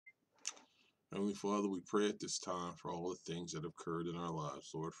Heavenly Father, we pray at this time for all the things that have occurred in our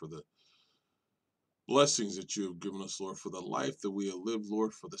lives, Lord, for the blessings that you have given us, Lord, for the life that we have lived,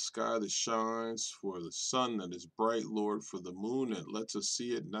 Lord, for the sky that shines, for the sun that is bright, Lord, for the moon that lets us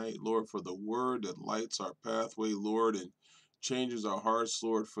see at night, Lord, for the word that lights our pathway, Lord, and changes our hearts,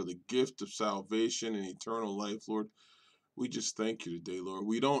 Lord, for the gift of salvation and eternal life, Lord. We just thank you today, Lord.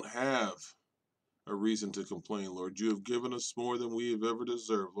 We don't have a reason to complain, Lord. You have given us more than we have ever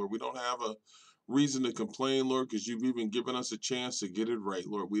deserved, Lord. We don't have a reason to complain, Lord, because you've even given us a chance to get it right,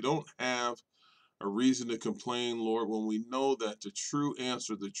 Lord. We don't have a reason to complain, Lord, when we know that the true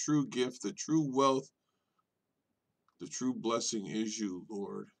answer, the true gift, the true wealth, the true blessing is you,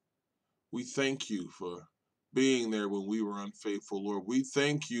 Lord. We thank you for being there when we were unfaithful, Lord. We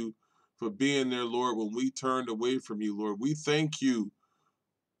thank you for being there, Lord, when we turned away from you, Lord. We thank you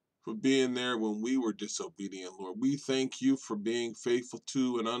for being there when we were disobedient, Lord. We thank you for being faithful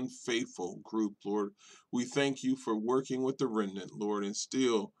to an unfaithful group, Lord. We thank you for working with the remnant, Lord, and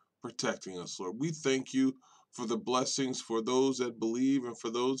still protecting us, Lord. We thank you for the blessings for those that believe and for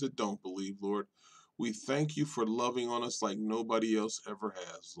those that don't believe, Lord. We thank you for loving on us like nobody else ever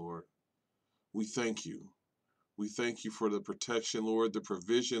has, Lord. We thank you. We thank you for the protection, Lord, the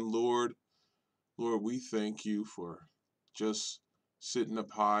provision, Lord. Lord, we thank you for just sitting up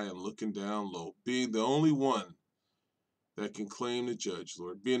high and looking down low, being the only one that can claim to judge,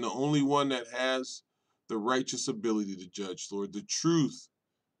 Lord, being the only one that has the righteous ability to judge, Lord. The truth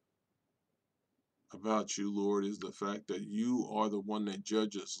about you, Lord, is the fact that you are the one that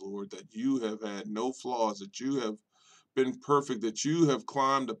judges, Lord, that you have had no flaws, that you have been perfect, that you have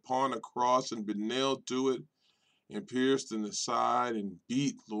climbed upon a cross and been nailed to it and pierced in the side and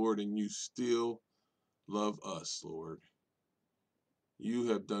beat, Lord, and you still love us, Lord. You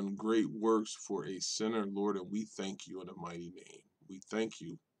have done great works for a sinner, Lord, and we thank you in a mighty name. We thank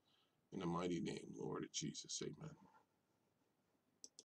you in a mighty name, Lord of Jesus. Amen.